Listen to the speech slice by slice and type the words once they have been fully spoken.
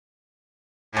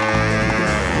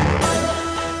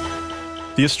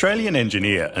The Australian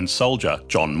engineer and soldier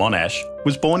John Monash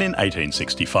was born in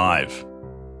 1865.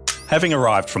 Having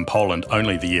arrived from Poland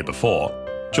only the year before,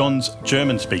 John's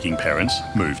German-speaking parents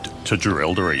moved to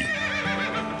Jerilderie,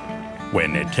 where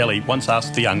Ned Kelly once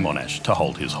asked the young Monash to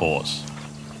hold his horse.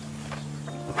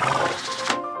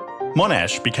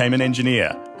 Monash became an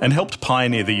engineer and helped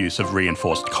pioneer the use of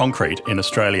reinforced concrete in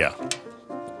Australia.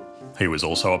 He was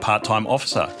also a part-time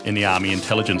officer in the Army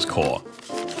Intelligence Corps.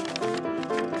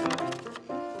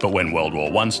 But when World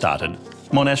War I started,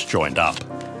 Monash joined up.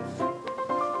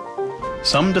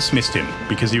 Some dismissed him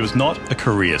because he was not a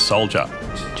career soldier.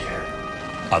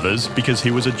 Others because he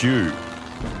was a Jew.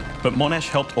 But Monash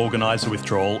helped organise the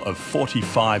withdrawal of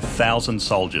 45,000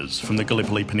 soldiers from the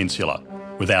Gallipoli Peninsula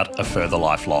without a further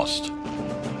life lost.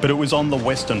 But it was on the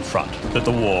Western Front that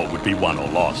the war would be won or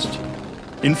lost.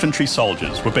 Infantry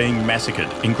soldiers were being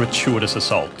massacred in gratuitous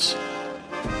assaults.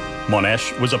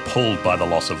 Monash was appalled by the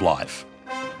loss of life.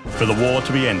 For the war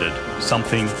to be ended,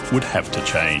 something would have to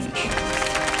change.